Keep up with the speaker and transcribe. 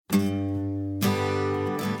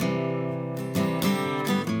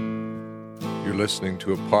listening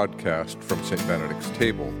to a podcast from St. Benedict's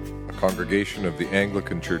Table, a congregation of the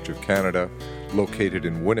Anglican Church of Canada located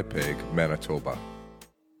in Winnipeg, Manitoba.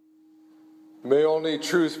 May only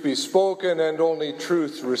truth be spoken and only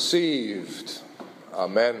truth received.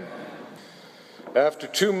 Amen. After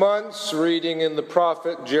 2 months reading in the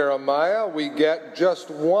prophet Jeremiah, we get just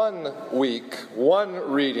 1 week, one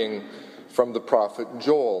reading from the prophet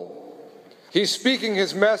Joel. He's speaking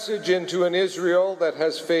his message into an Israel that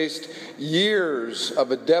has faced years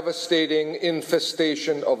of a devastating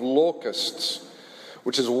infestation of locusts,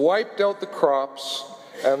 which has wiped out the crops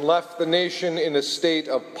and left the nation in a state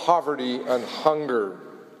of poverty and hunger.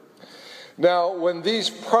 Now, when these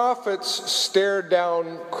prophets stare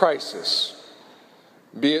down crisis,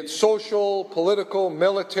 be it social, political,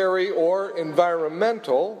 military, or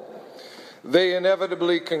environmental, they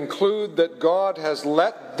inevitably conclude that God has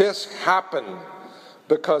let this happen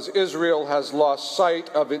because Israel has lost sight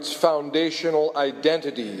of its foundational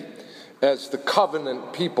identity as the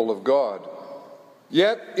covenant people of God.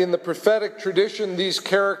 Yet, in the prophetic tradition, these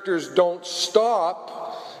characters don't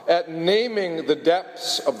stop at naming the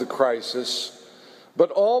depths of the crisis, but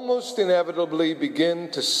almost inevitably begin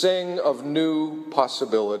to sing of new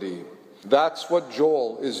possibility. That's what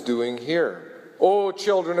Joel is doing here. O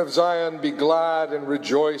children of Zion, be glad and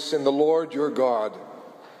rejoice in the Lord your God.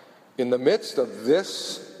 In the midst of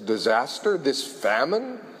this disaster, this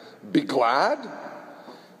famine, be glad?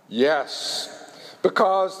 Yes,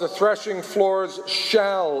 because the threshing floors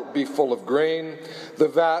shall be full of grain, the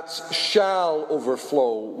vats shall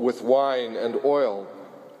overflow with wine and oil.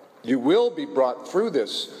 You will be brought through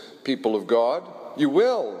this, people of God. You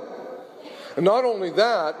will. And not only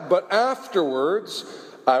that, but afterwards,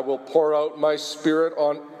 I will pour out my spirit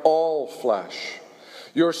on all flesh.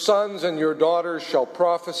 Your sons and your daughters shall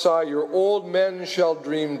prophesy, your old men shall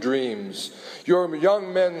dream dreams, your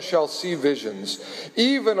young men shall see visions.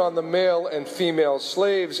 Even on the male and female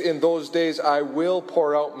slaves in those days I will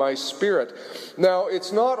pour out my spirit. Now,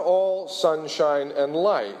 it's not all sunshine and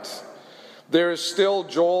light. There is still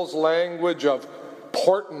Joel's language of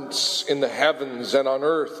portents in the heavens and on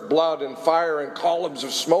earth, blood and fire and columns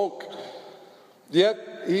of smoke. Yet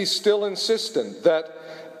he's still insistent that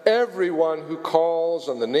everyone who calls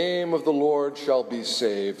on the name of the Lord shall be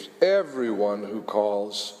saved. Everyone who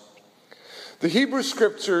calls. The Hebrew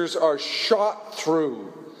Scriptures are shot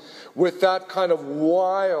through with that kind of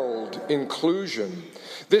wild inclusion.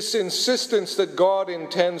 This insistence that God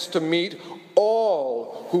intends to meet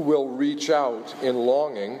all who will reach out in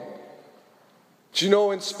longing. But you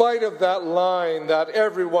know, in spite of that line, that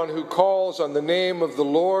everyone who calls on the name of the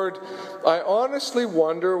Lord, I honestly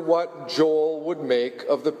wonder what Joel would make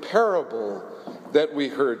of the parable that we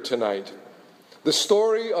heard tonight. The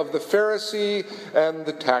story of the Pharisee and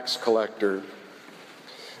the tax collector.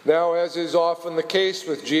 Now, as is often the case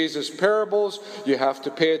with Jesus' parables, you have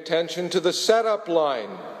to pay attention to the setup line.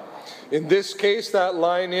 In this case, that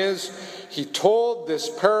line is, he told this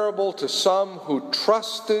parable to some who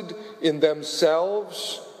trusted in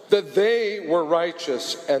themselves that they were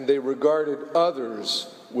righteous and they regarded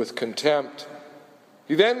others with contempt.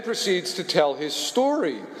 He then proceeds to tell his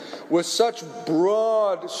story with such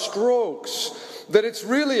broad strokes that it's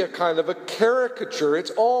really a kind of a caricature.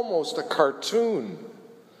 It's almost a cartoon.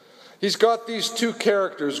 He's got these two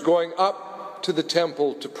characters going up to the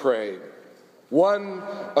temple to pray. One,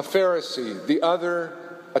 a Pharisee, the other,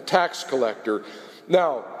 a tax collector.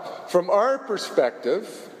 Now, from our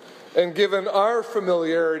perspective, and given our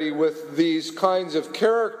familiarity with these kinds of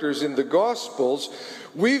characters in the Gospels,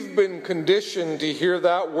 we've been conditioned to hear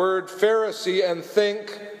that word Pharisee and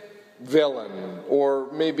think villain, or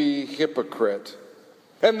maybe hypocrite.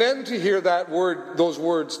 And then to hear that word, those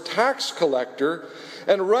words tax collector,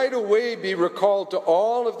 and right away be recalled to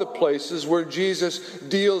all of the places where Jesus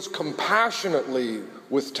deals compassionately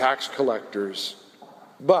with tax collectors.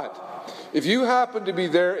 But if you happen to be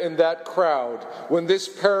there in that crowd when this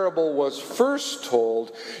parable was first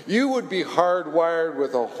told, you would be hardwired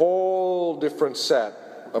with a whole different set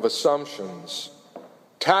of assumptions.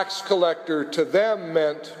 Tax collector to them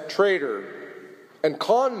meant traitor and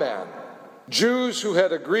con man. Jews who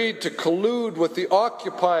had agreed to collude with the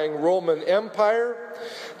occupying Roman Empire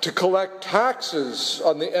to collect taxes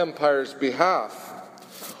on the empire's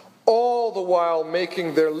behalf, all the while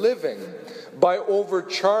making their living by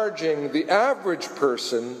overcharging the average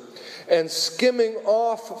person and skimming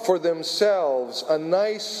off for themselves a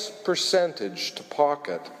nice percentage to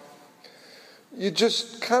pocket. You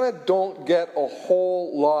just kind of don't get a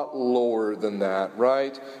whole lot lower than that,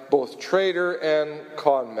 right? Both traitor and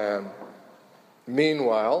con man.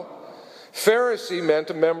 Meanwhile, Pharisee meant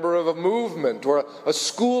a member of a movement or a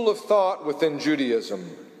school of thought within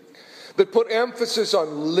Judaism that put emphasis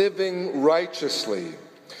on living righteously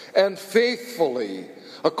and faithfully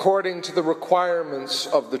according to the requirements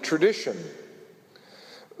of the tradition.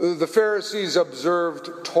 The Pharisees observed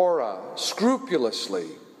Torah scrupulously.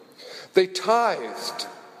 They tithed.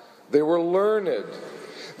 They were learned.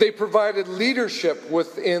 They provided leadership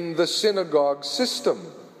within the synagogue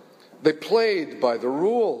system. They played by the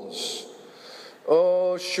rules.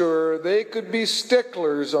 Oh, sure, they could be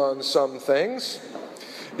sticklers on some things.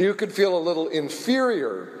 You could feel a little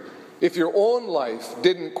inferior if your own life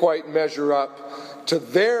didn't quite measure up to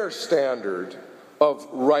their standard of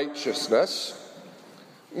righteousness.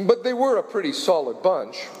 But they were a pretty solid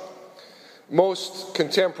bunch. Most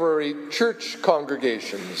contemporary church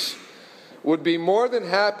congregations would be more than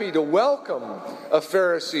happy to welcome a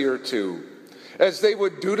Pharisee or two, as they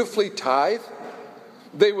would dutifully tithe.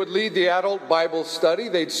 They would lead the adult Bible study.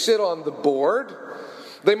 They'd sit on the board.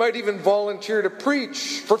 They might even volunteer to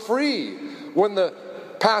preach for free when the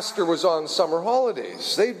pastor was on summer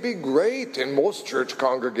holidays. They'd be great in most church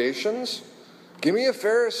congregations. Give me a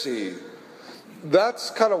Pharisee. That's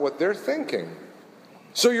kind of what they're thinking.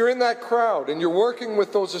 So you're in that crowd and you're working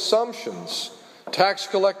with those assumptions. Tax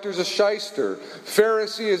collector's a shyster.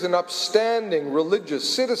 Pharisee is an upstanding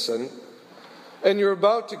religious citizen. And you're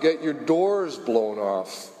about to get your doors blown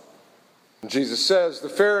off. Jesus says, the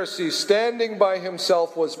Pharisee standing by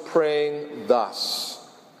himself was praying thus: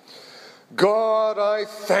 God, I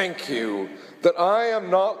thank you that I am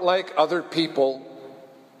not like other people.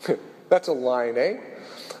 That's a line, eh?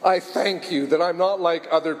 I thank you that I'm not like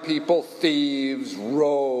other people, thieves,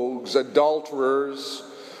 rogues, adulterers,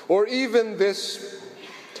 or even this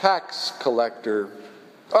tax collector.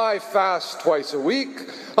 I fast twice a week.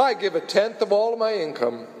 I give 1/10 of all of my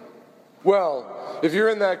income. Well, if you're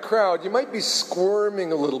in that crowd, you might be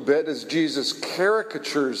squirming a little bit as Jesus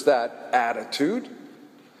caricatures that attitude.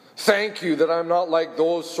 Thank you that I'm not like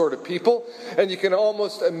those sort of people. And you can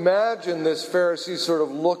almost imagine this Pharisee sort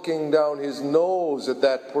of looking down his nose at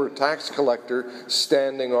that poor tax collector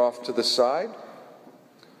standing off to the side.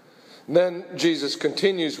 And then Jesus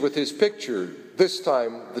continues with his picture, this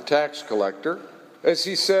time the tax collector. As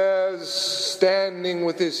he says, standing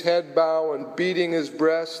with his head bowed and beating his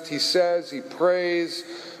breast, he prays,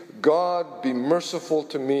 God, be merciful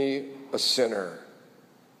to me, a sinner.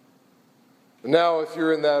 Now, if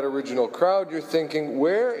you're in that original crowd, you're thinking,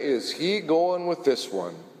 where is he going with this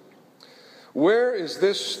one? Where is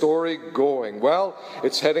this story going? Well,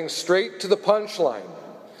 it's heading straight to the punchline,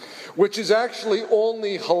 which is actually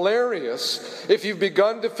only hilarious if you've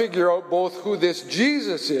begun to figure out both who this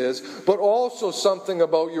Jesus is, but also something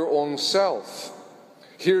about your own self.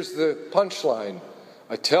 Here's the punchline.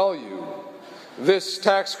 I tell you, this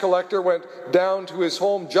tax collector went down to his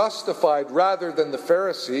home justified rather than the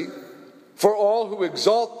Pharisee. For all who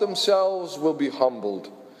exalt themselves will be humbled,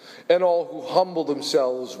 and all who humble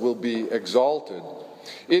themselves will be exalted.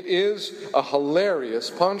 It is a hilarious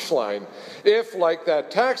punchline. If, like that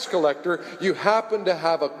tax collector, you happen to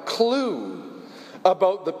have a clue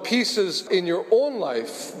about the pieces in your own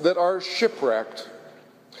life that are shipwrecked.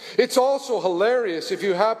 It's also hilarious if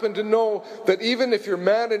you happen to know that even if you're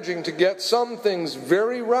managing to get some things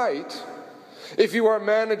very right, if you are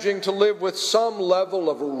managing to live with some level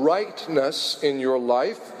of rightness in your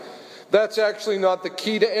life, that's actually not the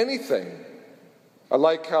key to anything. I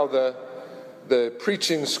like how the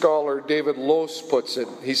preaching scholar David Lose puts it.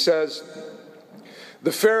 He says,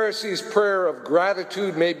 the Pharisee's prayer of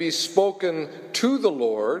gratitude may be spoken to the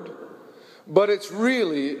Lord, but it's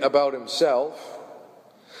really about himself.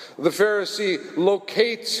 The Pharisee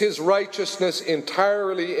locates his righteousness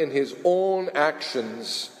entirely in his own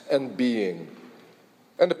actions and being.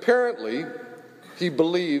 And apparently, he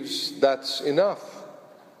believes that's enough.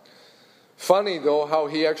 Funny, though, how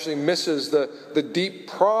he actually misses the deep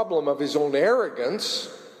problem of his own arrogance,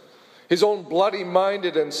 his own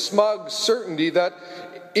bloody-minded and smug certainty that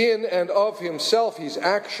in and of himself he's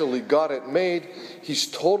actually got it made. He's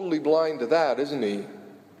totally blind to that, isn't he?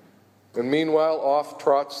 And meanwhile, off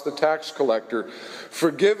trots the tax collector,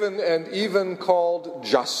 forgiven and even called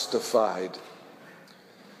justified.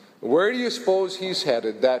 Where do you suppose he's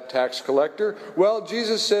headed, that tax collector? Well,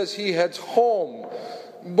 Jesus says he heads home.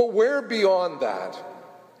 But where beyond that?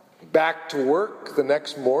 Back to work the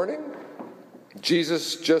next morning?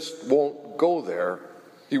 Jesus just won't go there.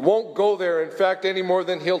 He won't go there, in fact, any more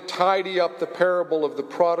than he'll tidy up the parable of the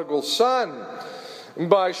prodigal son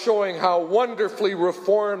by showing how wonderfully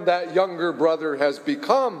reformed that younger brother has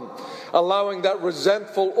become, allowing that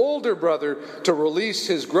resentful older brother to release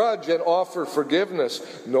his grudge and offer forgiveness.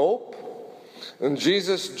 Nope. And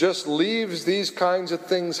Jesus just leaves these kinds of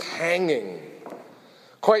things hanging,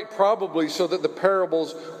 quite probably so that the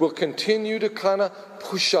parables will continue to kind of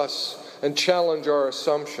push us and challenge our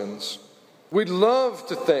assumptions. We'd love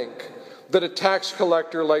to think that a tax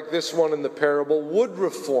collector like this one in the parable would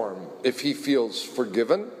reform if he feels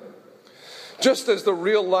forgiven, just as the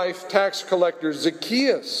real-life tax collector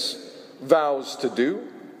Zacchaeus vows to do.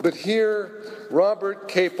 But here, Robert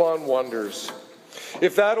Capon wonders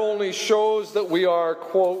if that only shows that we are,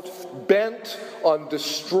 quote, bent on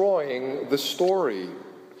destroying the story,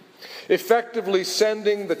 effectively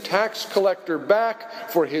sending the tax collector back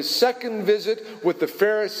for his second visit with the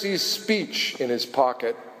Pharisee's speech in his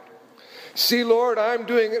pocket. See, Lord, I'm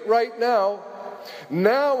doing it right now.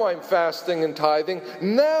 Now I'm fasting and tithing.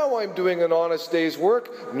 Now I'm doing an honest day's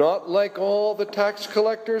work, not like all the tax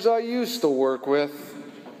collectors I used to work with.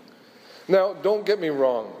 Now, don't get me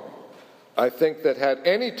wrong. I think that had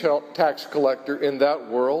any tax collector in that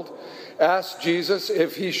world asked Jesus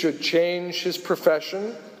if he should change his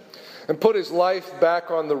profession and put his life back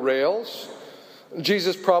on the rails,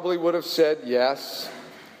 Jesus probably would have said, yes,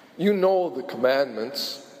 you know the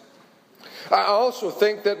commandments. I also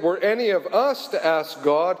think that were any of us to ask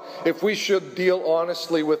God if we should deal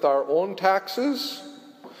honestly with our own taxes,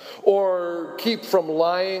 or keep from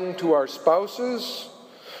lying to our spouses,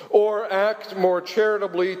 or act more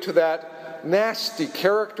charitably to that nasty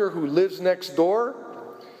character who lives next door,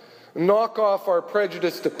 knock off our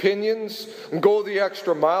prejudiced opinions, and go the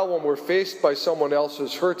extra mile when we're faced by someone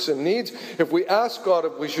else's hurts and needs, if we ask God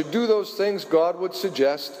if we should do those things, God would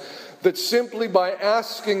suggest that simply by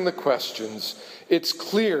asking the questions, it's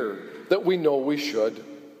clear that we know we should.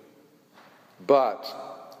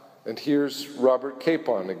 But, and here's Robert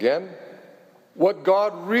Capon again, what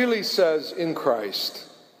God really says in Christ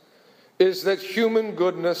is that human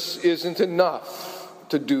goodness isn't enough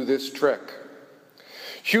to do this trick.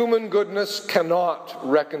 Human goodness cannot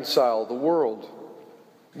reconcile the world.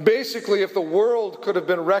 Basically, if the world could have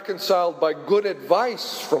been reconciled by good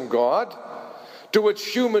advice from God, to which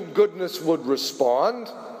human goodness would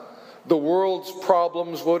respond, the world's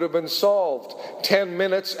problems would have been solved 10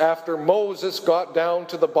 minutes after Moses got down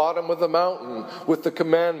to the bottom of the mountain with the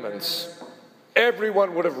commandments.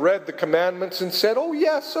 Everyone would have read the commandments and said, oh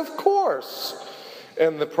yes, of course.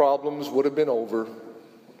 And the problems would have been over.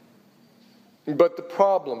 But the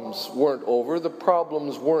problems weren't over. The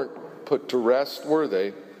problems weren't put to rest, were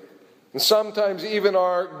they? And sometimes even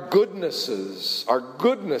our goodnesses,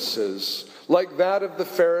 like that of the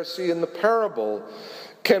Pharisee in the parable,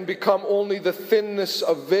 can become only the thinness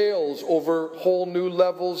of veils over whole new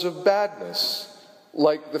levels of badness,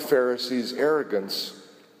 like the Pharisee's arrogance.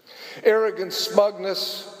 Arrogant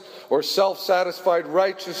smugness, or self-satisfied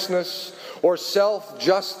righteousness, or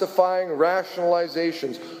self-justifying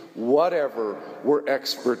rationalizations, whatever, we're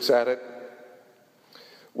experts at it.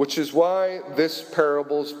 Which is why this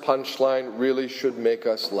parable's punchline really should make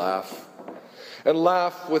us laugh. And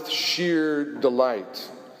laugh with sheer delight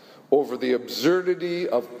over the absurdity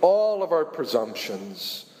of all of our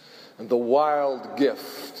presumptions and the wild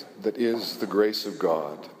gift that is the grace of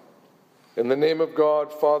God. In the name of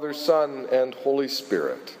God, Father, Son, and Holy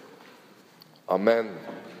Spirit. Amen.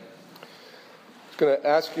 I'm going to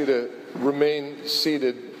ask you to remain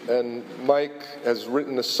seated, and Mike has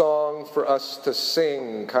written a song for us to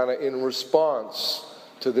sing kind of in response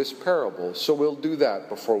to this parable. So we'll do that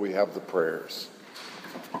before we have the prayers.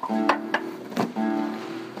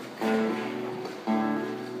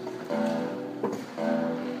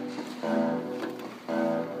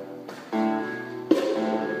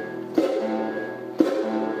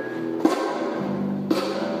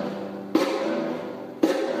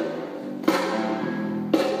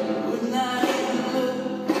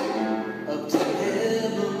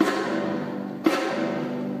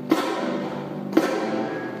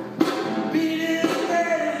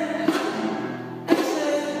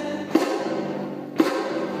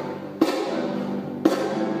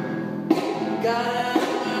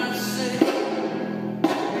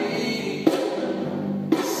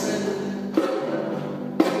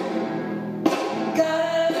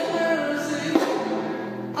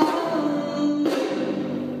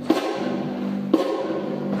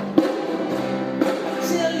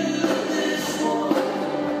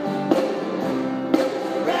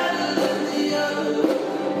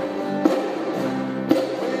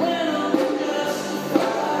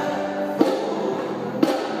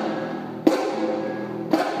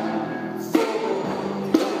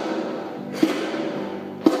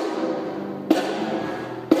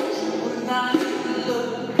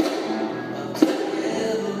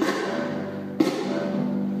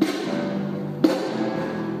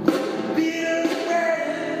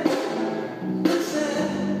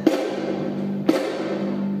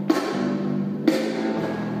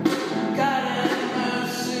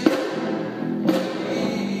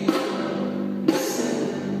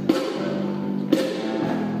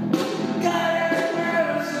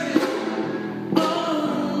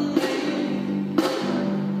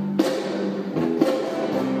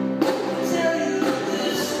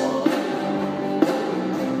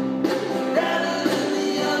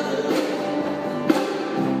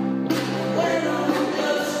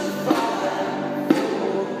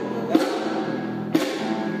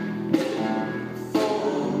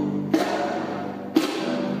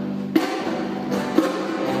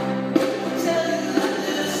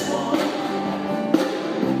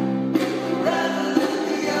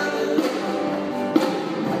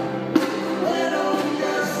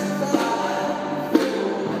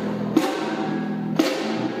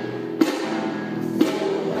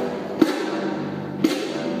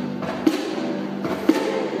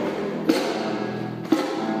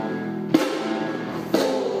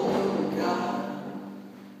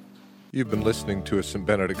 You've been listening to a St.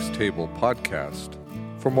 Benedict's Table podcast.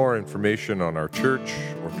 For more information on our church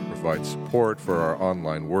or to provide support for our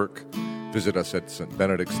online work, visit us at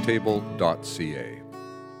stbenedictstable.ca.